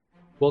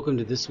Welcome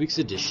to this week's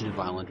edition of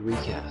Island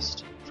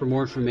Recast. For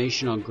more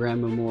information on Grand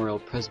Memorial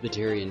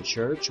Presbyterian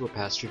Church or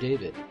Pastor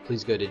David,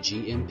 please go to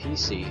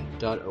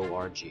gmpc.org.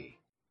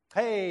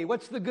 Hey,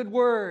 what's the good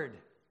word?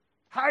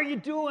 How are you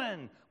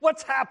doing?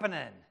 What's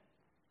happening?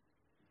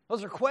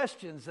 Those are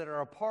questions that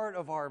are a part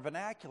of our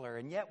vernacular,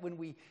 and yet when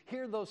we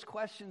hear those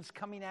questions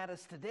coming at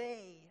us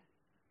today,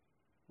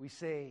 we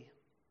say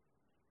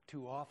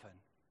too often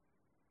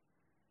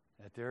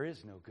that there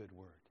is no good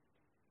word.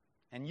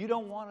 And you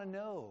don't want to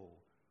know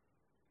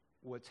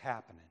what's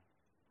happening.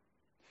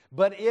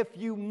 But if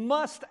you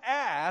must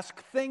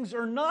ask, things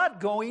are not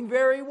going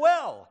very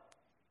well.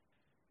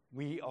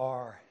 We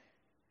are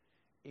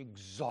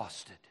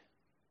exhausted.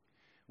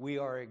 We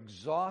are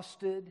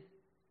exhausted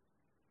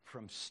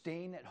from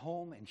staying at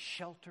home and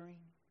sheltering.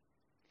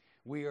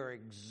 We are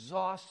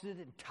exhausted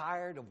and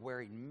tired of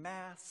wearing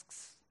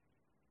masks.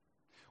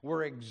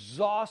 We're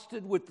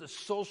exhausted with the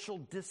social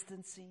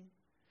distancing.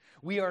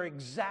 We are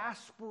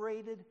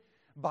exasperated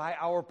by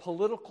our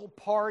political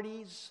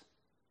parties.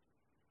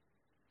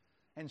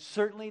 And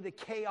certainly the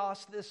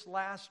chaos this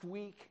last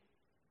week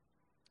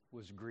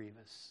was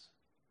grievous.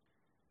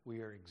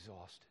 We are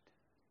exhausted.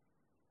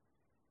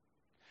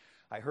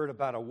 I heard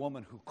about a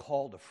woman who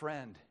called a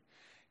friend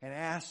and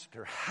asked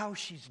her how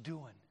she's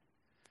doing.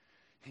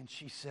 And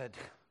she said,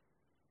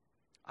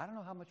 I don't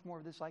know how much more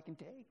of this I can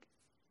take.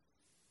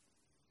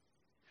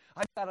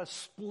 I've got a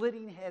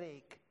splitting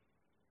headache.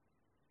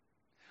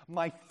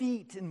 My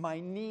feet and my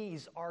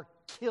knees are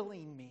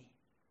killing me.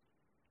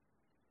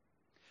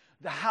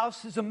 The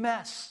house is a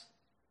mess.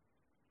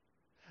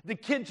 The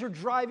kids are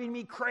driving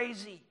me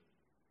crazy.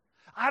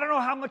 I don't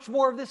know how much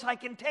more of this I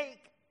can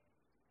take.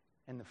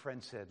 And the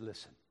friend said,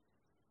 listen,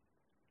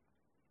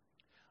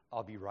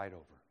 I'll be right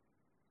over.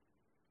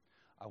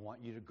 I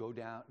want you to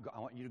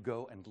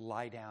go and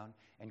lie down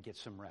and get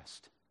some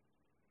rest.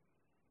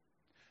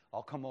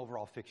 I'll come over,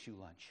 I'll fix you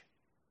lunch.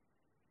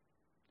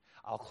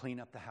 I'll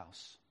clean up the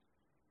house.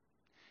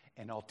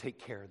 And I'll take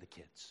care of the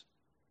kids.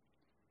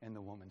 And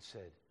the woman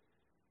said,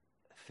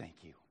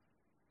 thank you.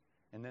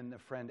 And then the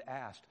friend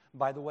asked,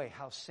 by the way,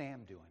 how's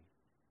Sam doing?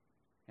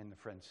 And the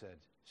friend said,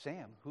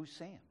 Sam? Who's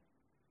Sam?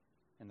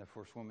 And the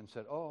first woman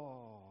said,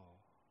 oh,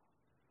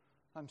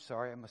 I'm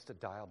sorry, I must have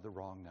dialed the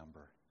wrong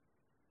number.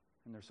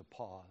 And there's a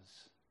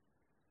pause.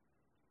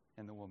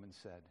 And the woman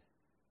said,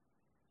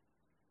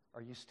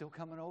 are you still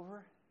coming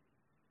over?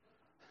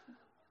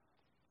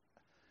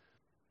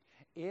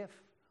 If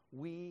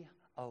we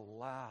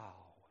allow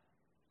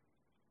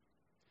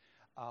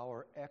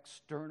our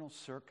external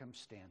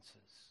circumstances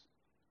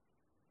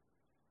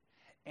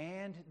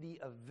and the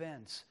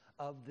events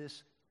of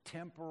this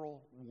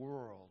temporal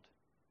world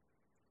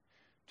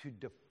to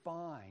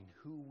define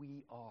who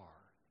we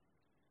are,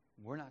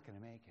 we're not going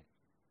to make it.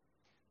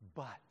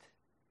 But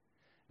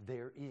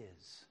there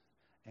is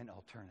an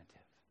alternative,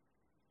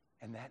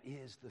 and that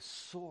is the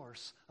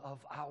source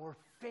of our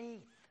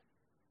faith.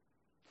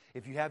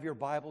 If you have your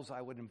Bibles,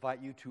 I would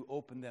invite you to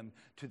open them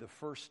to the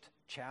first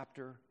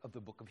chapter of the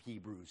book of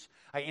Hebrews.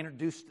 I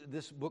introduced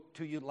this book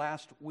to you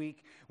last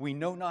week. We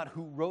know not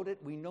who wrote it.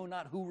 We know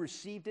not who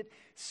received it,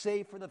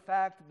 save for the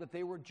fact that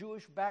they were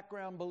Jewish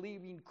background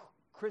believing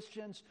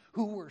Christians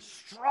who were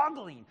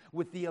struggling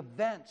with the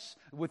events,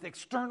 with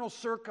external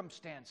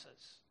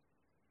circumstances.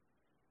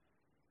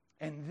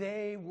 And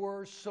they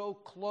were so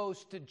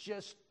close to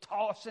just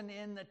tossing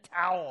in the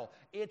towel.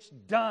 It's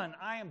done.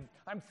 I'm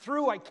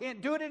through. I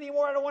can't do it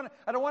anymore. I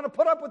don't want to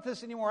put up with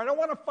this anymore. I don't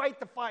want to fight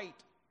the fight.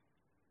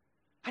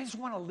 I just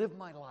want to live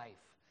my life.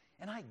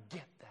 And I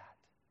get that.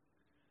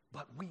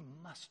 But we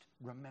must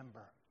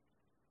remember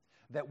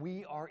that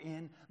we are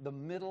in the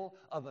middle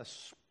of a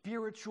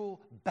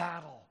spiritual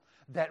battle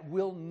that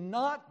will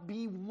not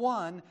be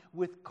won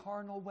with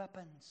carnal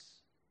weapons.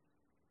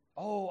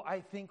 Oh,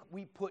 I think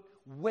we put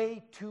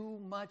way too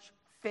much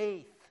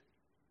faith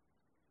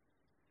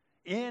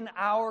in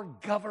our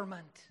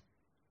government,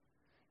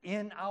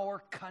 in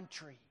our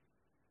country.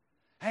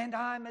 And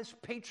I'm as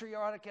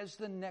patriotic as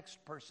the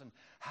next person.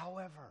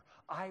 However,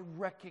 I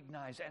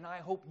recognize, and I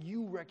hope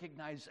you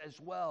recognize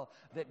as well,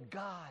 that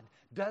God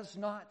does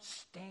not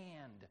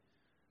stand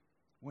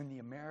when the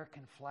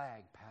American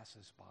flag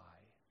passes by.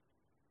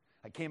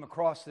 I came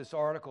across this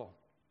article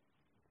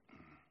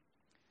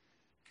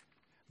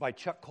by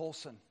Chuck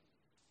Colson,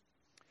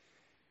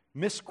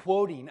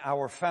 misquoting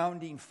our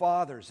founding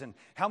fathers. And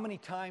how many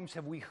times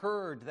have we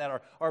heard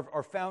that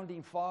our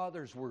founding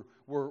fathers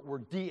were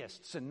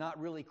deists and not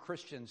really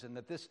Christians, and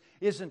that this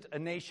isn't a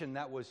nation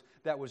that was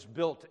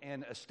built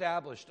and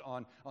established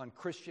on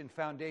Christian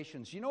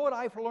foundations? You know what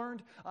I've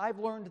learned? I've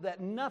learned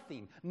that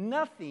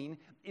nothing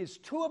is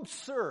too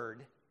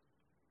absurd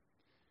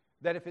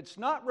that if it's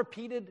not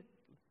repeated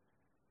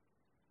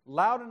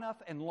loud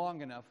enough and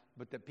long enough,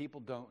 but that people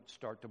don't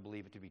start to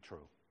believe it to be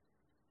true.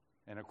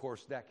 And of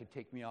course, that could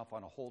take me off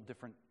on a whole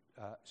different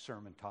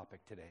sermon topic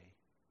today.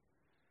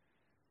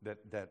 But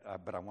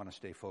I want to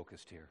stay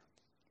focused here.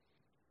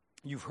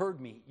 You've heard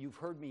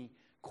me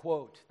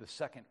quote the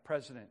second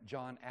president,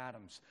 John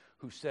Adams,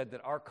 who said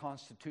that our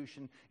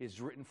Constitution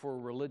is written for a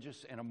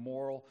religious and a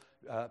moral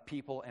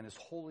people and is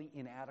wholly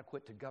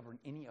inadequate to govern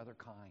any other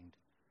kind.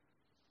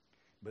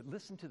 But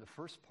listen to the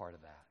first part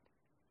of that.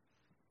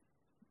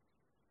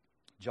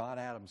 John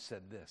Adams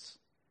said this: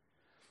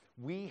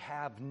 "We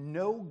have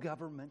no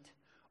government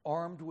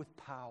armed with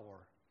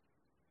power,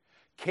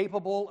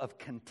 capable of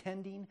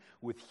contending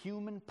with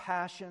human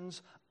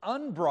passions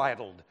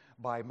unbridled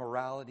by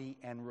morality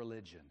and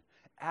religion.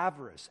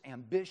 Avarice,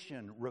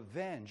 ambition,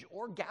 revenge,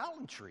 or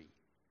gallantry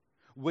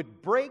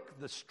would break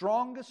the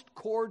strongest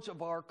cords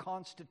of our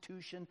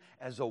Constitution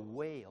as a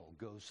whale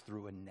goes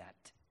through a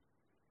net."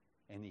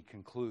 And he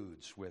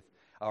concludes with,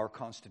 "Our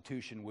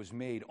Constitution was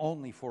made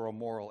only for a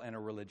moral and a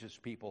religious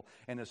people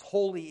and is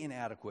wholly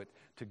inadequate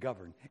to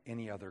govern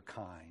any other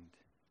kind."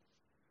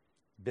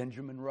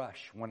 Benjamin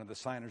Rush, one of the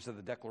signers of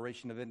the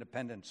Declaration of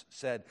Independence,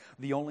 said,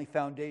 "The only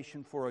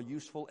foundation for a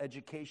useful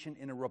education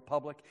in a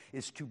republic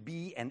is to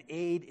be an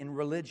aid in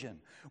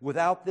religion.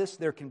 Without this,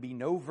 there can be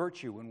no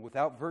virtue, and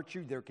without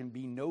virtue, there can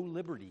be no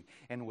liberty.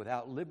 And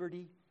without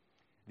liberty,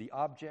 the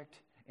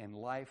object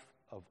and life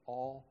of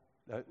all,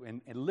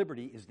 and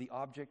liberty is the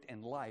object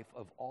and life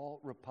of all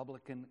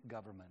republican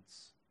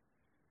governments."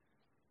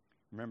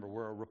 Remember,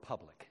 we're a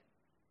republic.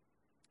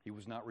 He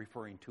was not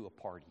referring to a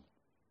party.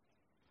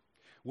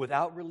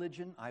 Without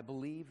religion, I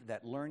believe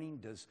that learning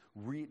does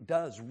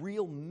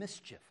real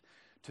mischief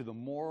to the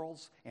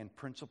morals and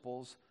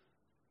principles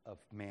of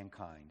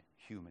mankind,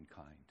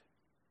 humankind.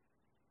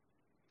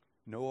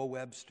 Noah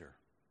Webster: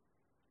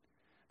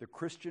 "The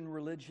Christian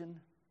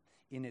religion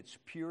in its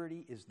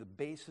purity is the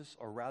basis,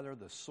 or rather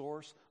the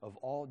source, of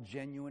all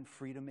genuine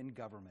freedom in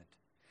government.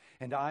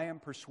 And I am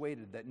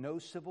persuaded that no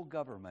civil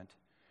government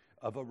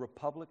of a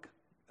republic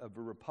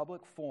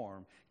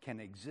form can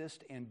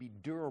exist and be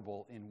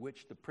durable in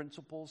which the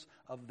principles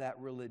of that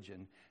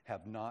religion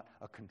have not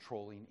a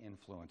controlling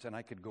influence." And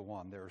I could go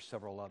on. There are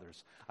several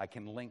others. I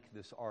can link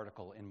this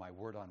article in my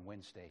Word on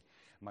Wednesday.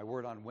 My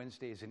Word on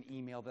Wednesday is an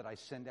email that I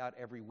send out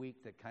every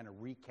week that kind of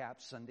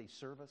recaps Sunday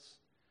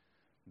service,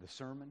 the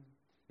sermon.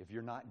 If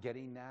you're not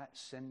getting that,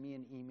 send me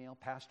an email,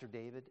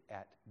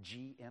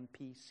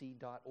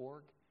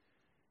 pastordavid@gmpc.org,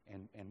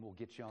 and we'll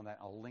get you on that.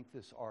 I'll link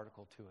this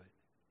article to it.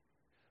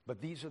 But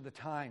these are the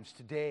times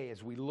today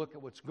as we look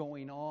at what's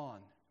going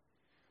on.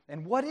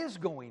 And what is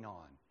going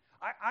on?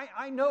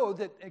 I know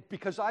that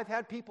because I've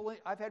had people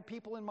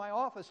in my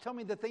office tell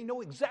me that they know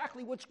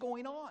exactly what's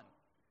going on.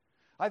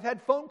 I've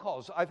had phone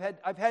calls, I've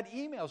had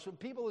emails from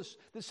people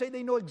that say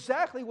they know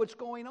exactly what's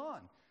going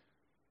on.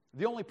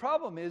 The only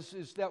problem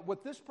is that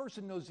what this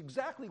person knows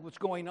exactly what's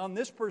going on,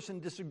 this person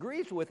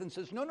disagrees with and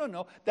says,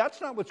 no, that's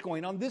not what's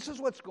going on. This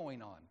is what's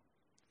going on.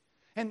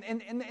 And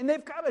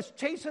they've got us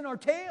chasing our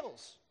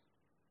tails.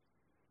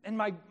 And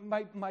my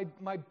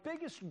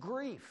biggest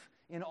grief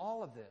in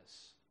all of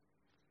this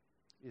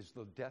is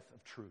the death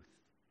of truth.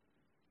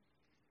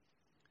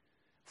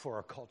 For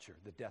our culture,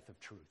 the death of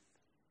truth.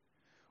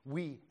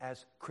 We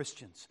as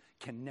Christians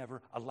can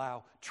never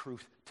allow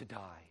truth to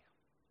die.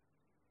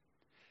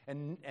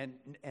 And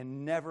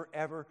never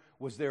ever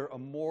was there a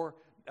more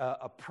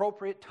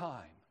appropriate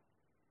time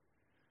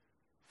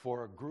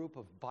for a group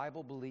of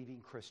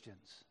Bible-believing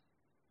Christians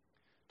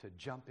to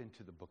jump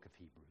into the book of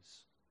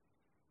Hebrews.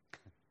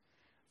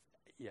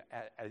 Yeah,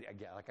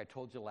 again, like I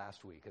told you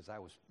last week, as I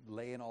was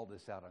laying all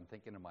this out, I'm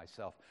thinking to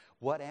myself,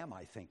 what am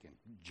I thinking?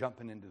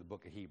 Jumping into the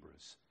book of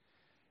Hebrews.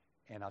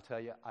 And I'll tell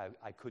you,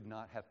 I could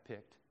not have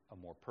picked a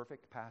more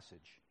perfect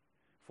passage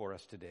for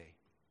us today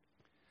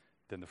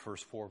than the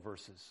first 4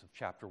 verses of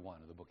chapter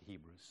 1 of the book of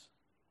Hebrews.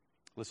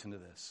 Listen to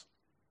this.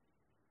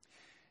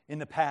 In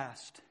the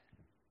past,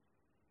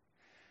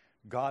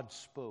 God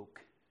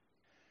spoke.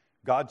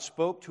 God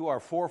spoke to our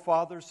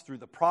forefathers through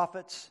the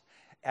prophets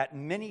at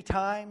many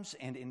times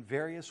and in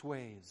various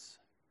ways.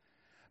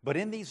 But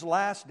in these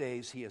last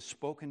days, He has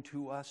spoken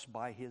to us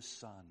by His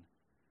Son,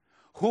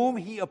 whom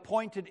He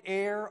appointed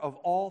heir of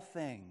all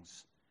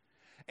things,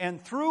 and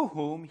through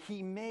whom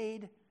He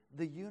made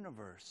the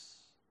universe.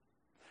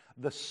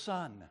 The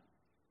Son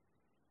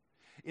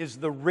is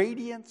the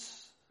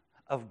radiance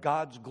of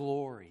God's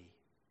glory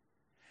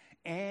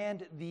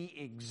and the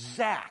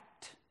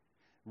exact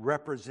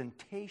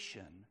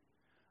representation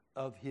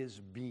of His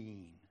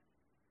being,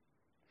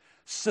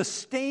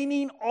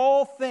 sustaining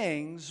all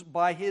things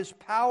by His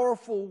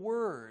powerful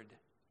word.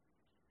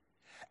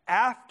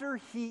 After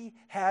He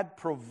had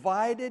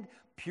provided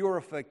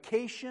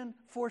purification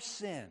for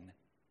sin,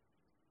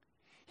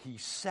 He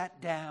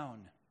sat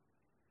down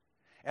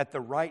at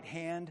the right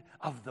hand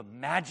of the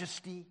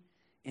Majesty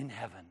in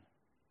heaven.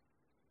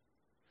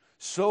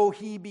 So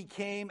He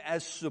became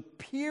as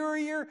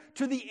superior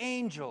to the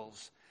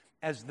angels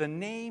as the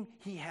name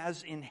He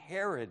has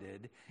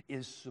inherited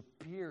is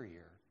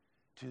superior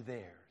to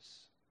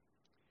theirs.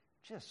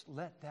 Just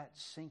let that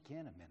sink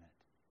in a minute.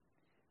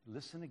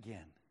 Listen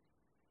again.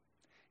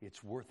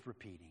 It's worth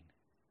repeating.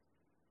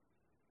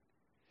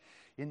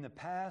 In the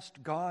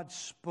past, God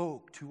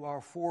spoke to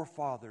our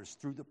forefathers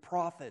through the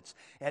prophets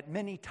at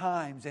many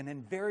times and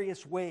in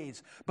various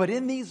ways. But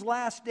in these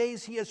last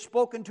days, He has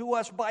spoken to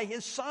us by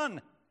His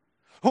Son,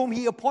 whom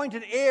He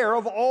appointed heir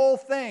of all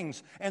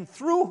things, and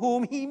through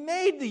whom He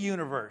made the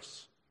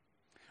universe.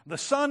 The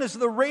Son is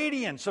the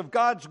radiance of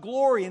God's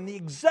glory and the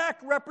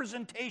exact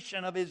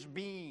representation of His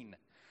being,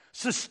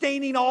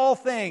 sustaining all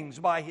things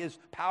by His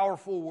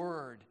powerful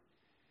word.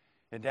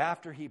 And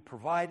after He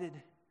provided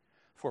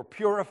for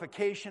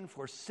purification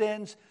for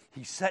sins,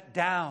 He sat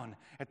down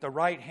at the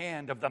right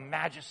hand of the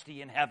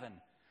Majesty in heaven,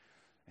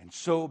 and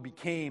so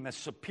became as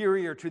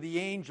superior to the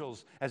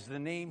angels as the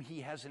name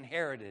He has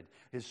inherited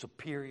is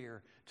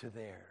superior to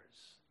theirs.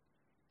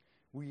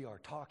 We are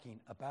talking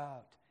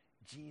about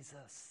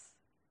Jesus.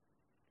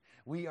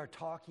 We are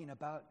talking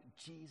about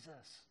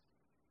Jesus.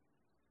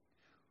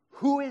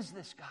 Who is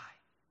this guy?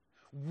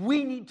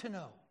 We need to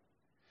know.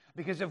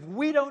 Because if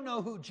we don't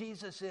know who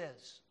Jesus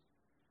is,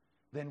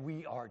 then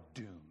we are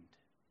doomed.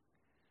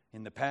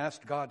 In the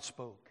past, God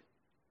spoke.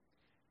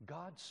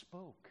 God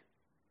spoke.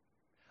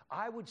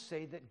 I would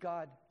say that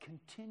God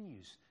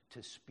continues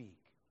to speak.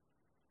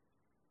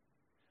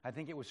 I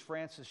think it was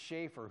Francis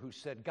Schaeffer who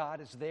said,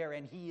 God is there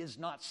and He is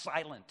not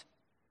silent.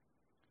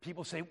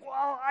 People say,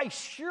 well, I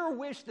sure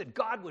wish that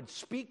God would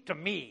speak to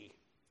me.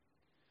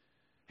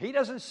 He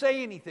doesn't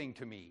say anything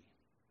to me.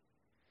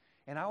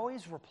 And I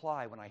always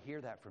reply when I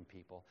hear that from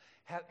people,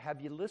 have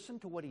you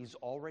listened to what He's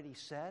already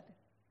said?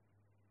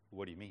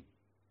 What do you mean?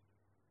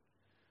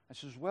 I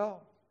says,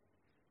 well,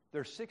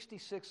 there are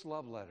 66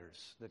 love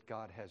letters that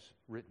God has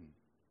written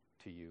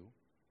to you.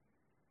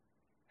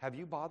 Have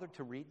you bothered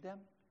to read them?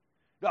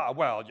 Oh,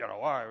 well, you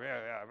know,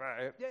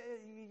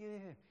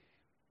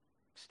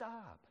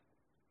 stop.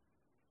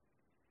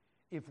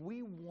 If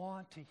we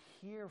want to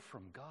hear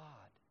from God,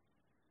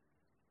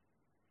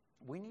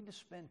 we need to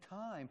spend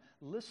time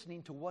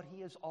listening to what He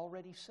has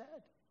already said.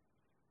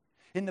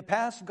 In the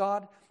past,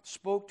 God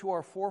spoke to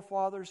our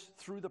forefathers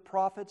through the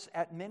prophets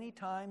at many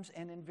times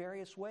and in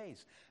various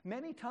ways.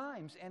 Many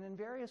times and in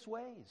various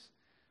ways.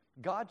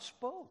 God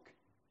spoke.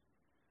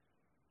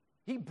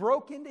 He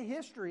broke into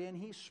history and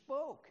He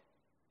spoke.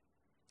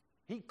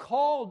 He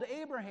called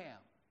Abraham.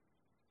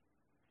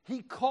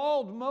 He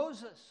called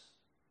Moses.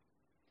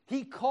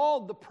 He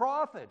called the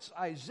prophets,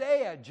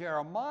 Isaiah,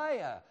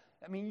 Jeremiah.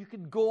 I mean, you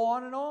could go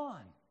on and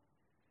on.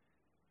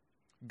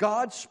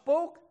 God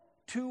spoke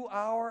to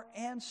our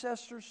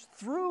ancestors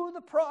through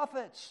the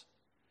prophets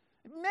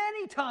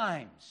many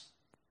times.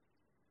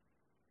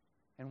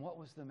 And what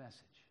was the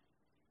message?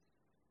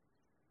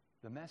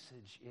 The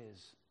message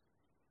is,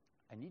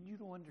 I need you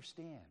to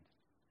understand,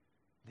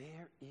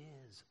 there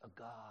is a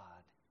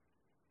God,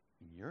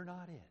 and you're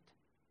not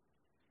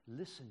it.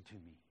 Listen to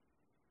me.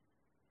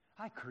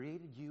 I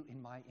created you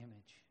in my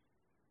image.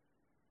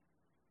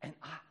 And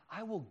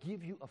I will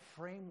give you a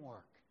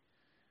framework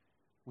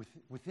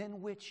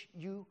within which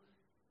you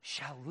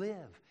shall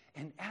live.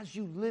 And as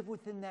you live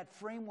within that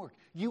framework,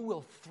 you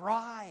will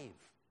thrive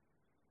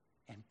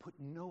and put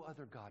no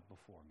other God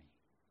before me.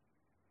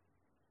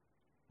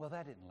 Well,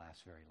 that didn't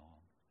last very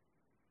long.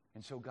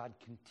 And so God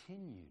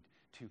continued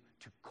to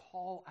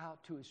call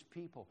out to His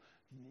people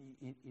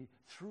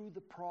through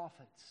the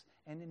prophets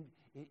and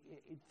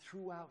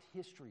throughout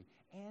history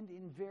and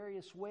in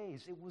various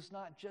ways. It was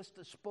not just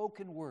a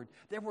spoken word.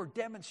 There were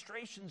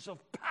demonstrations of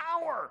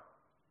power.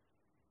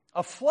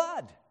 A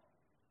flood.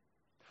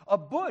 A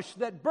bush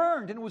that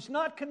burned and was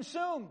not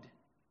consumed.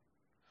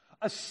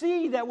 A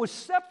sea that was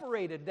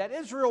separated that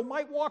Israel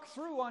might walk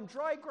through on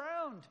dry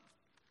ground.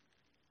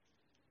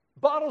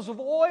 Bottles of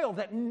oil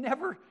that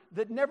never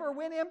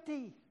went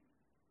empty.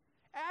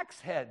 Axe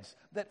heads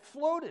that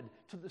floated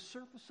to the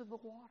surface of the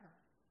water.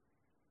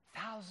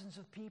 Thousands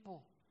of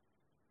people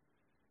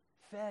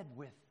fed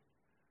with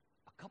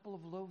a couple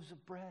of loaves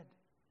of bread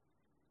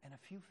and a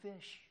few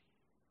fish.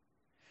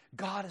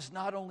 God has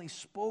not only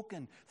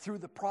spoken through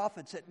the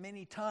prophets at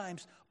many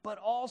times, but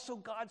also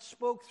God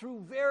spoke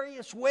through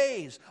various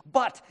ways.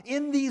 But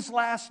in these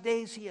last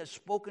days, He has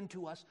spoken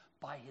to us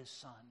by His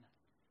Son.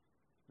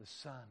 The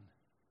Son,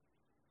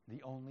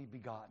 the only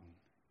begotten,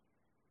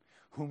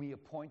 whom He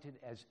appointed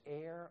as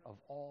heir of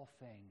all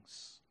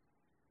things,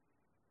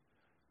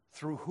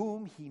 through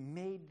whom He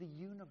made the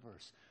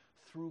universe.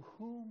 Through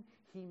whom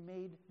He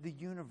made the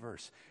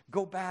universe.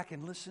 Go back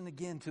and listen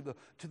again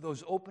to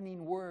those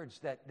opening words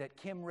that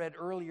Kim read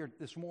earlier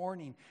this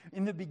morning.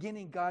 In the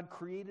beginning, God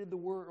created the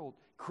world,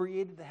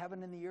 created the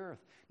heaven and the earth.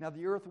 Now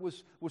the earth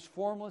was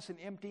formless and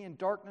empty, and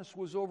darkness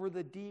was over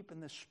the deep,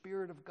 and the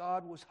Spirit of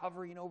God was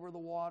hovering over the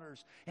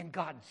waters. And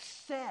God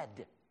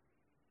said,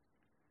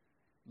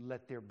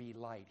 "Let there be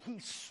light." He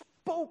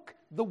spoke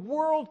the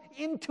world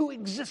into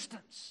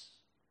existence.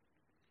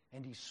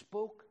 And He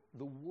spoke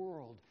the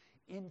world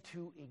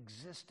into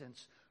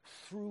existence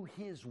through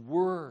His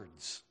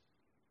words.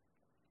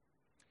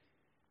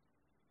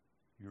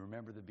 You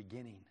remember the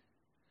beginning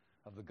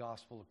of the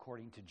gospel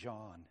according to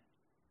John.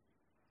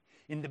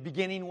 In the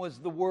beginning was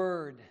the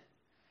Word,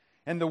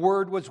 And the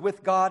Word was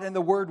with God, and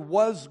the Word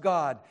was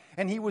God.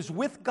 And He was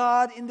with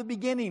God in the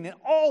beginning. And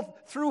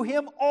through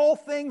Him all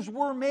things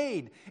were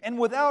made. And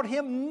without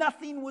Him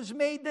nothing was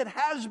made that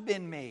has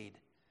been made.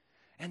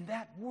 And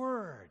that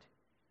Word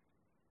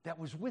that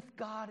was with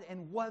God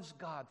and was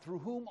God, through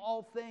whom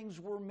all things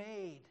were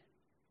made,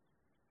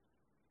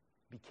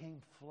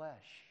 became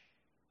flesh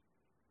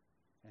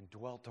and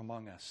dwelt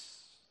among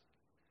us.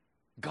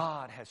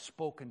 God has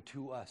spoken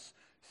to us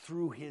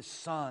through His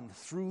Son,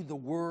 through the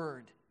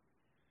Word,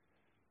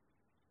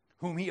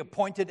 whom He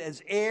appointed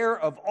as heir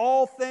of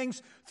all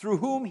things, through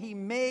whom He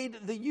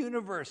made the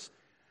universe.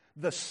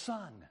 The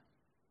Son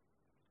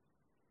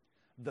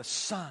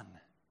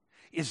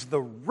is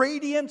the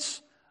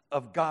radiance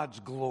of God's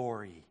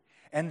glory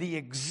and the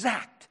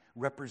exact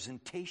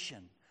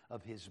representation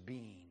of His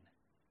being.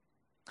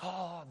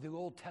 Oh, the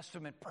Old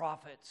Testament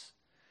prophets,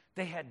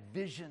 they had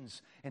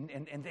visions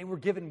and they were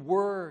given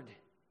word,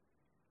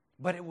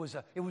 but it was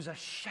a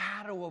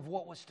shadow of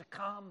what was to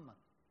come.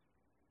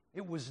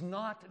 It was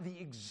not the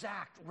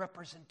exact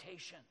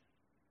representation.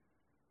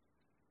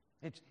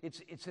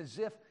 It's as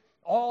if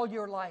all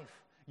your life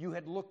you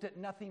had looked at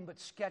nothing but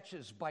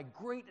sketches by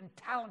great and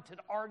talented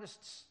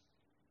artists,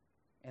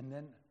 and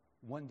then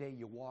one day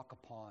you walk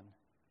upon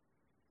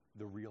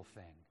the real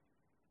thing.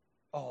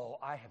 Oh,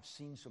 I have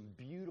seen some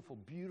beautiful,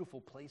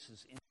 beautiful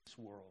places in this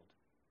world.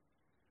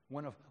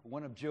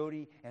 One of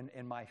Jody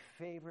and my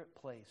favorite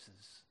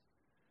places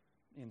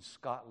in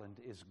Scotland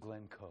is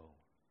Glencoe.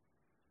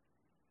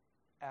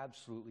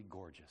 Absolutely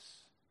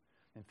gorgeous.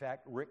 In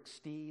fact, Rick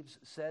Steves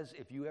says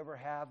if you ever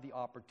have the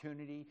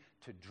opportunity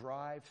to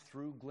drive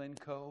through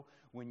Glencoe,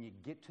 when you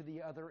get to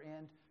the other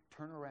end,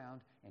 turn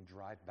around and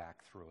drive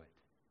back through it.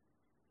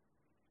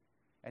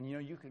 And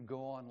you could go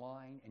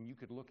online and you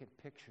could look at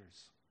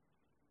pictures.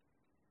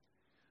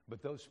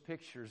 But those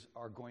pictures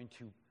are going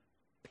to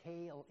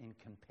pale in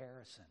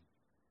comparison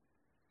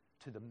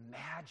to the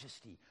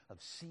majesty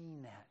of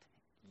seeing that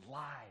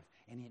live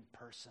and in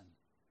person.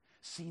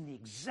 Seeing the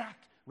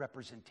exact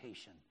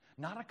representation.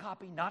 Not a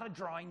copy, not a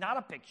drawing, not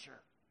a picture,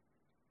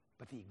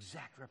 but the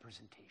exact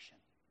representation.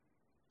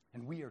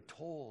 And we are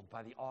told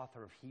by the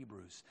author of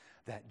Hebrews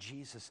that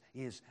Jesus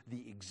is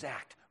the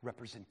exact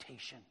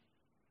representation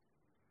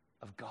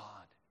of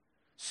God,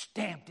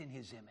 stamped in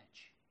His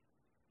image.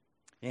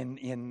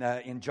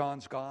 In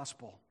John's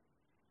Gospel,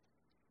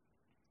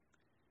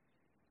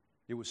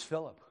 it was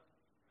Philip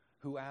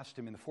who asked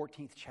Him in the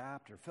 14th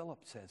chapter. Philip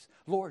says,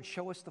 "Lord,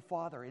 show us the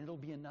Father, and it'll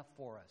be enough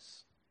for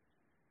us."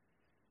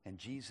 And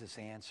Jesus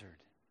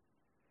answered,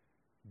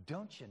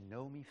 "Don't you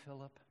know me,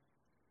 Philip?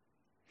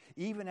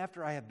 Even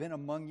after I have been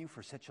among you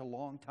for such a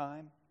long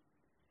time?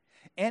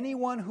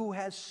 Anyone who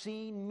has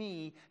seen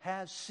me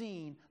has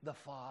seen the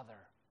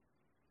Father."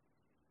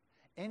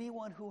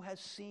 Anyone who has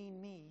seen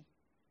me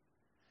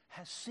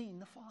has seen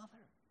the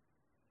Father.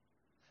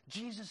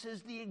 Jesus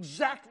is the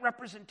exact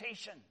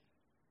representation.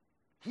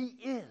 He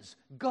is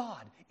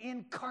God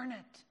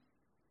incarnate.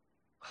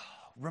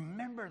 Oh,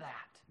 remember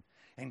that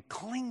and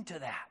cling to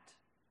that.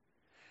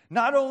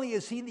 Not only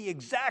is He the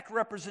exact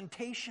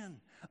representation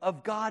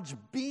of God's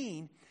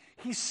being,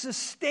 He's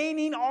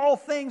sustaining all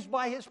things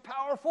by His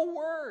powerful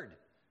word.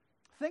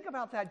 Think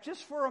about that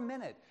just for a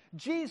minute.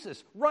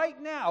 Jesus, right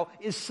now,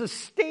 is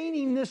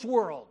sustaining this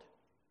world.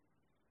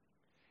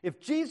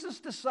 If Jesus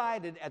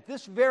decided at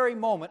this very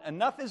moment,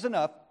 enough is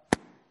enough,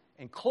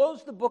 and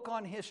closed the book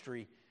on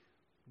history,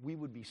 we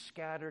would be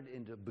scattered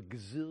into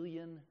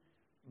gazillion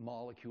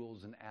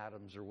molecules and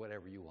atoms or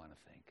whatever you want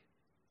to think.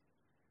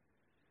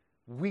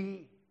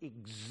 We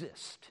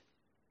exist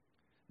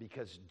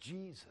because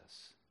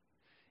Jesus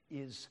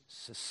is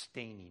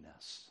sustaining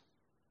us.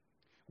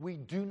 We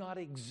do not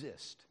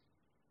exist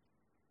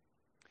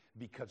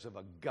because of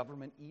a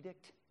government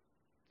edict.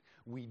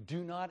 We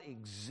do not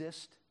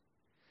exist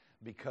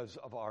because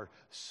of our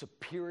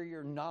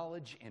superior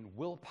knowledge and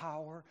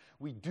willpower.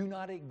 We do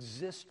not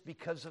exist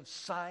because of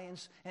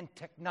science and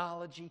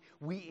technology.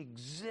 We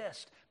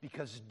exist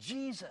because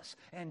Jesus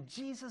and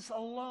Jesus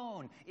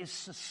alone is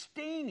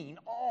sustaining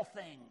all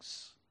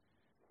things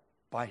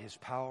by His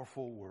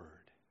powerful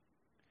word.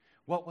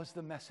 What was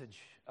the message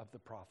of the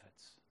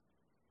prophets?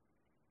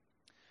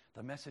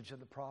 The message of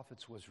the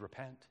prophets was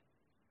repent,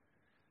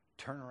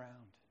 turn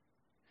around,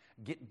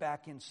 get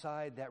back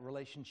inside that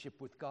relationship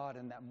with God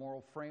and that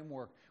moral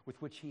framework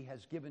with which He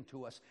has given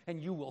to us,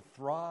 and you will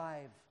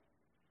thrive.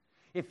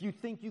 If you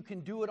think you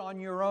can do it on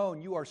your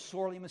own, you are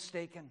sorely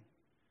mistaken.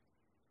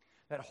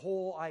 That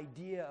whole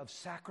idea of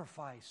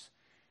sacrifice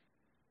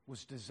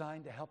was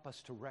designed to help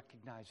us to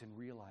recognize and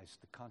realize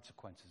the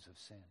consequences of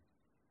sin,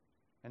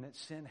 and that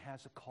sin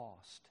has a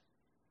cost.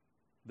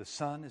 The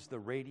Son is the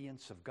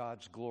radiance of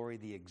God's glory,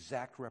 the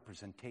exact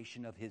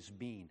representation of His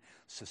being,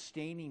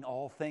 sustaining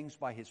all things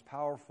by His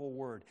powerful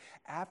word.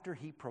 After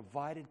He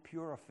provided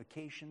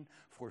purification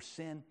for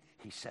sin,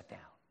 He sat down.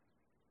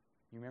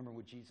 You remember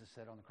what Jesus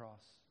said on the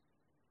cross?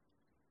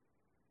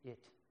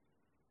 It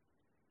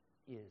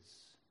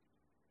is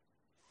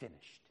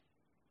finished.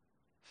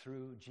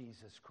 Through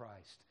Jesus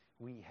Christ,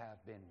 we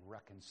have been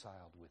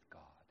reconciled with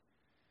God.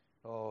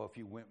 Oh, if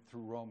you went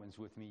through Romans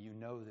with me, you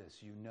know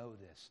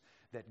this,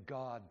 that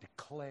God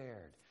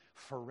declared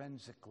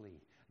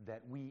forensically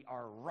that we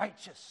are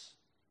righteous.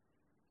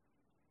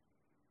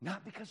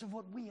 Not because of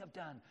what we have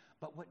done,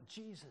 but what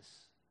Jesus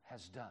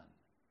has done.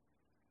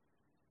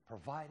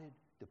 Provided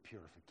the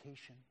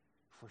purification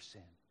for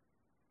sin.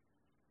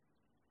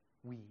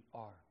 We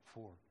are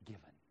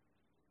forgiven.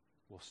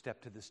 We'll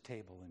step to this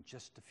table in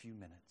just a few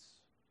minutes.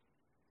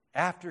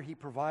 After he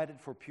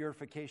provided for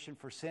purification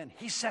for sin,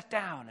 he sat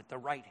down at the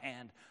right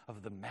hand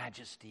of the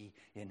Majesty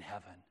in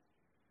heaven.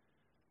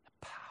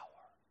 The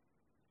power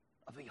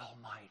of the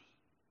Almighty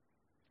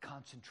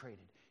concentrated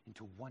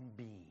into one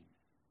being,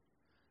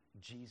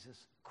 Jesus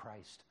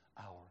Christ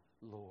our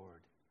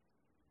Lord,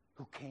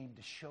 who came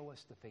to show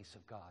us the face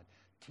of God,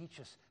 teach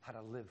us how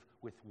to live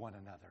with one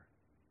another,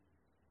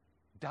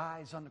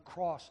 dies on the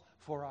cross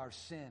for our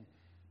sin,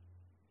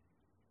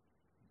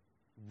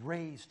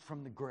 raised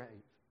from the grave.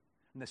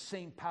 And the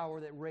same power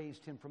that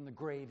raised him from the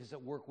grave is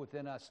at work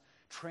within us,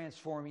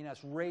 transforming us,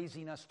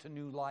 raising us to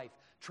new life,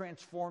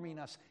 transforming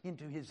us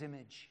into his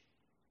image.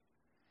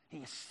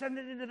 He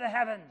ascended into the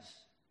heavens,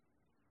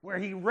 where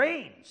he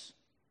reigns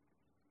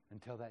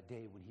until that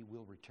day when he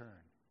will return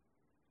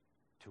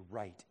to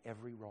right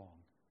every wrong,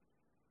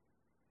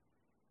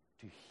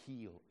 to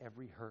heal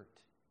every hurt,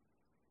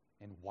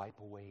 and wipe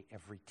away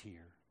every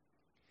tear,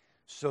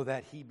 so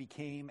that he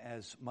became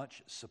as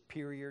much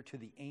superior to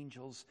the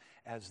angels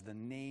as the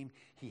name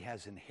he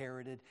has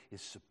inherited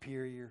is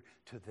superior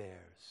to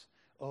theirs.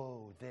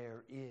 Oh,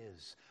 there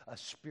is a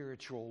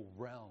spiritual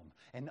realm,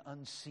 an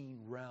unseen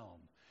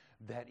realm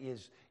that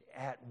is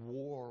at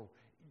war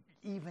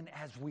even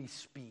as we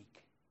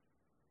speak.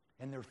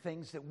 And there are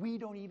things that we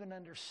don't even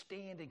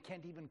understand and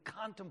can't even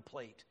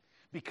contemplate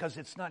because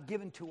it's not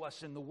given to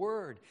us in the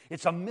Word.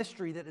 It's a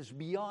mystery that is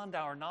beyond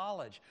our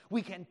knowledge.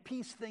 We can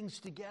piece things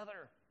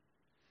together.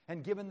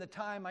 And given the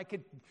time,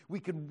 we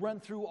could run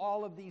through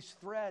all of these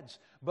threads.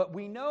 But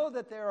we know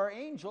that there are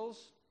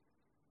angels,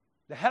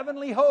 the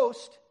heavenly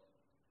host.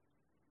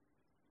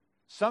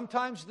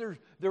 Sometimes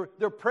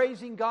they're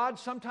praising God.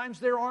 Sometimes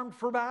they're armed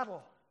for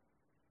battle.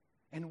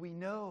 And we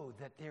know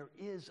that there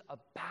is a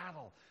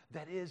battle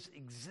that is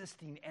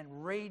existing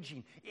and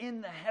raging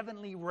in the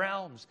heavenly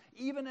realms.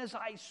 Even as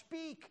I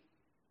speak,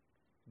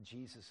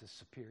 Jesus is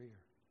superior.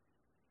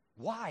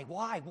 Why?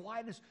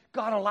 Why does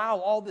God allow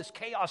all this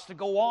chaos to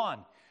go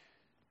on?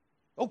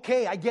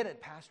 Okay, I get it,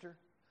 Pastor.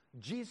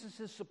 Jesus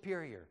is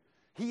superior.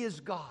 He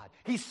is God.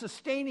 He's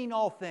sustaining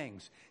all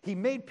things. He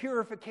made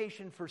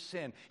purification for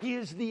sin. He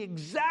is the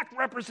exact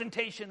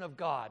representation of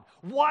God.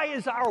 Why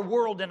is our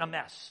world in a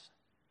mess?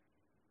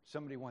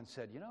 Somebody once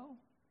said,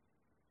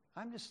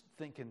 I'm just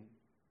thinking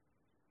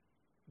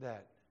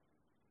that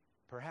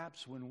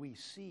perhaps when we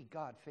see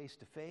God face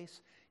to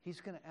face,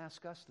 he's going to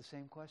ask us the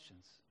same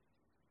questions.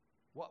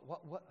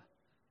 What?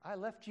 I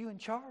left you in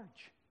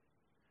charge.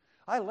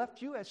 I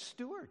left you as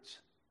stewards.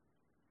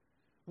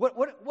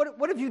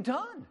 What have you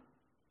done?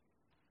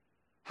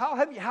 How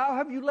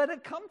have you let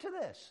it come to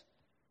this?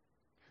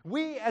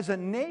 We as a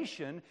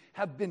nation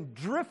have been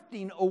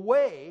drifting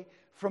away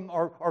from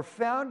our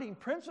founding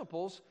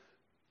principles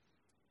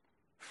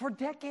for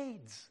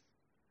decades.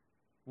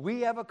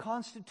 We have a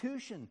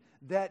constitution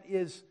that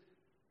is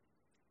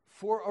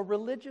for a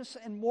religious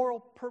and moral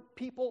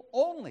people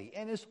only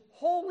and is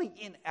wholly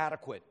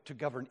inadequate to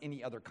govern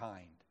any other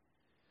kind.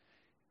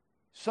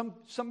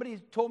 Somebody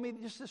told me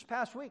just this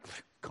past week,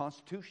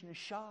 Constitution is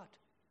shot.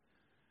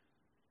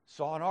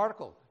 Saw an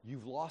article,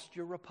 you've lost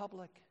your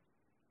republic.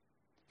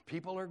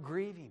 People are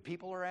grieving.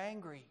 People are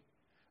angry.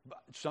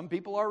 Some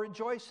people are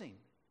rejoicing.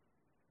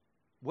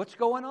 What's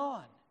going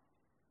on?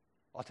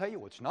 I'll tell you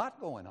what's not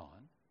going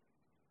on.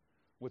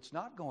 What's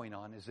not going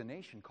on is a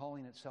nation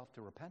calling itself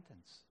to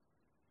repentance.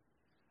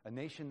 A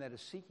nation that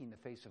is seeking the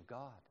face of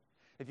God.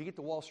 If you get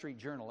the Wall Street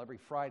Journal, every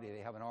Friday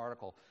they have an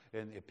article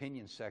in the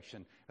opinion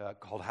section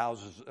called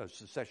a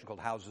section called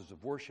Houses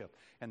of Worship.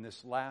 And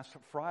this last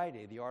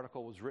Friday, the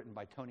article was written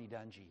by Tony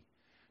Dungy.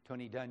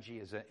 Tony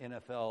Dungy is an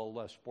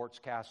NFL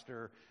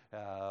sportscaster.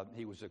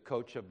 He was a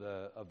coach of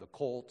the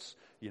Colts.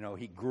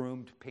 He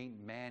groomed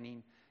Peyton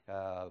Manning,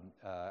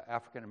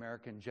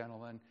 African-American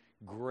gentleman,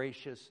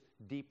 gracious,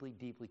 deeply,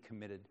 deeply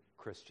committed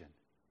Christian.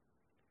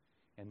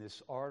 And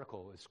this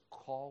article is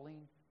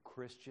calling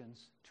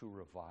Christians to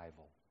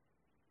revival.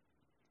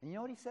 And you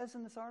know what he says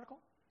in this article?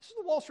 This is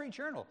the Wall Street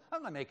Journal.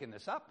 I'm not making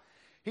this up.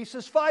 He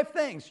says 5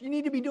 things. You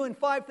need to be doing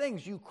 5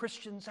 things, you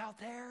Christians out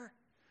there.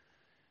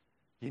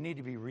 You need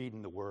to be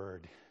reading the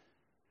Word.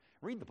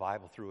 Read the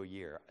Bible through a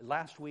year.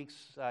 Last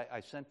week's, I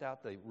sent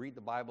out the Read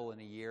the Bible in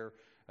a Year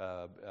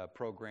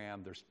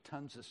program. There's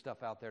tons of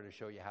stuff out there to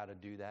show you how to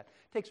do that.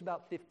 It takes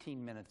about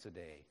 15 minutes a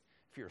day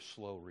if you're a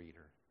slow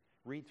reader.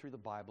 Read through the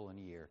Bible in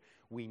a year.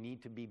 We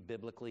need to be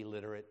biblically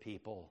literate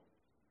people.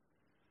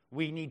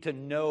 We need to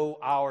know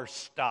our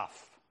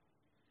stuff.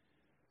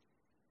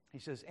 He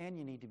says, and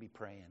you need to be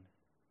praying.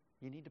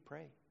 You need to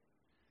pray.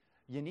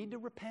 You need to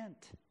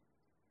repent.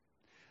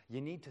 You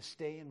need to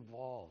stay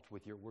involved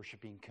with your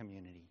worshiping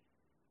community.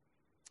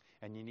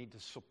 and you need to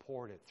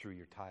support it through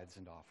your tithes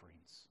and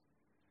offerings.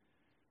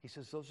 He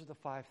says those are the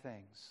 5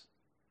 things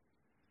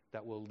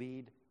that will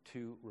lead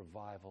to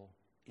revival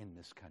in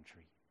this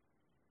country.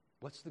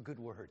 What's the good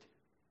word?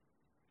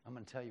 I'm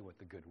going to tell you what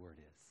the good word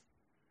is.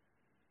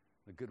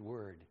 The good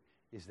word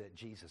is that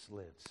Jesus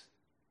lives.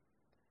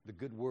 The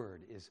good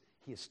word is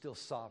he is still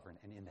sovereign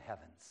and in the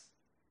heavens.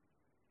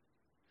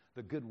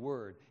 The good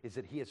word is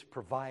that he has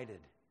provided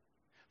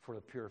for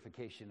the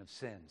purification of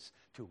sins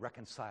to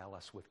reconcile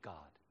us with God.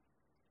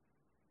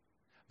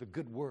 The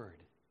good word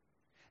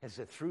is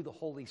that through the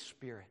Holy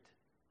Spirit,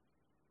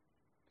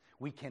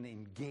 we can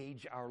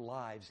engage our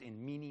lives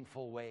in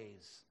meaningful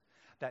ways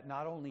that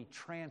not only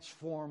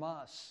transform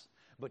us,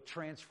 but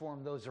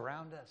transform those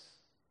around us.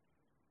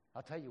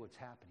 I'll tell you what's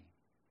happening.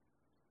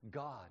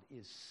 God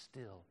is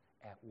still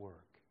at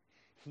work.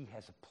 He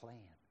has a plan.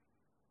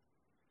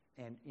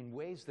 And in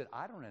ways that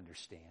I don't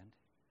understand,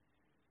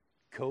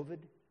 COVID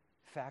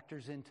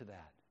factors into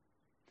that.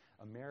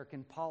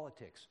 American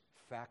politics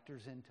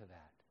factors into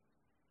that.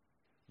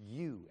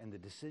 You and the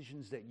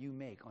decisions that you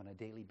make on a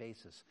daily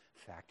basis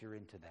factor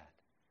into that.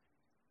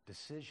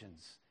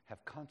 Decisions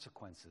have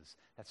consequences.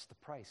 That's the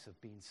price of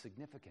being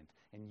significant,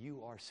 and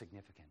you are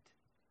significant.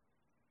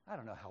 I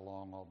don't know how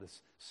long all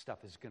this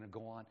stuff is going to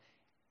go on,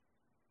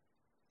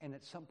 and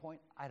at some point,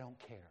 I don't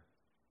care.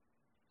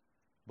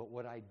 But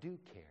what I do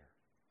care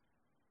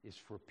is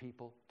for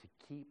people to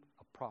keep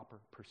a proper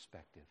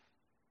perspective,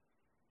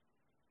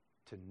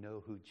 to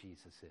know who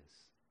Jesus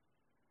is.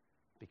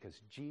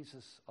 Because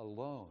Jesus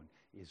alone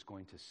is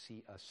going to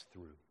see us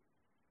through.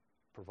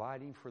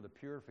 Providing for the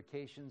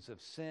purifications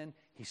of sin,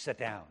 he sat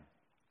down.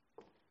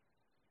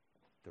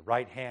 The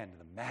right hand of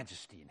the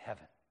majesty in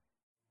heaven.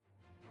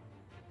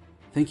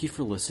 Thank you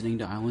for listening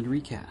to Island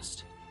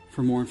Recast.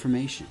 For more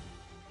information,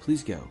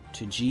 please go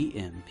to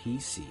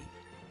gmpc.org.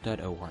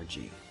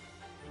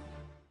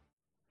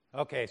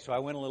 Okay, so I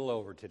went a little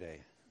over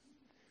today.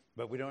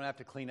 But we don't have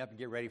to clean up and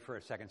get ready for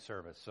a second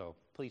service, so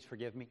please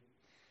forgive me.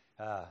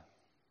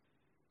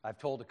 I've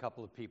told a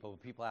couple of people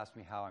ask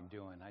me how I'm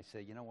doing. I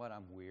say, you know what,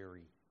 I'm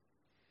weary.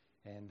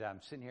 And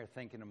I'm sitting here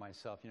thinking to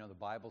myself, you know, the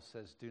Bible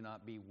says, do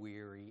not be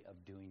weary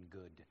of doing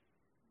good.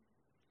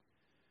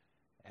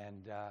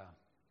 And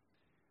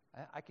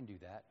I can do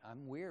that.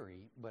 I'm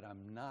weary, but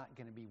I'm not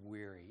going to be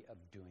weary of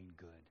doing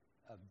good,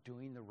 of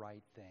doing the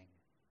right thing.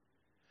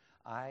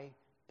 I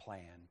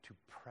plan to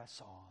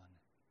press on.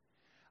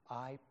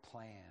 I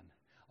plan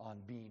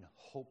on being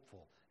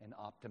hopeful and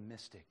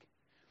optimistic.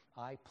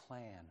 I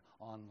plan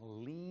on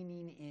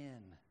leaning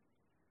in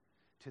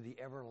to the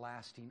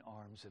everlasting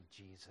arms of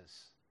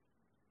Jesus,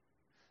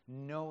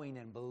 knowing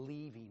and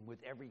believing with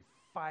every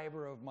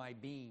fiber of my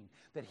being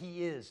that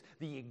he is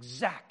the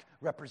exact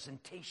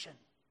representation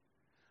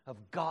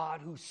of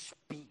God who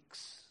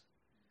speaks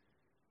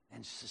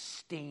and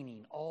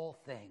sustaining all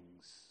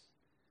things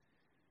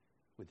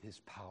with his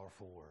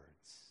powerful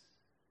words.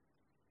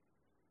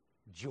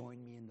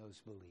 Join me in those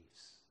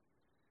beliefs.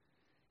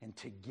 And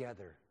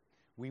together,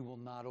 we will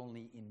not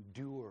only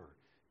endure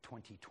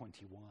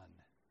 2021,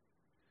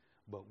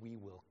 but we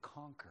will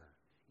conquer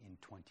in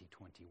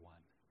 2021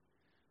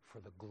 for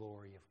the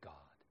glory of God.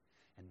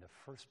 And the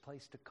first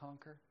place to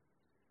conquer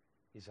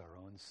is our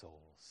own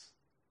souls.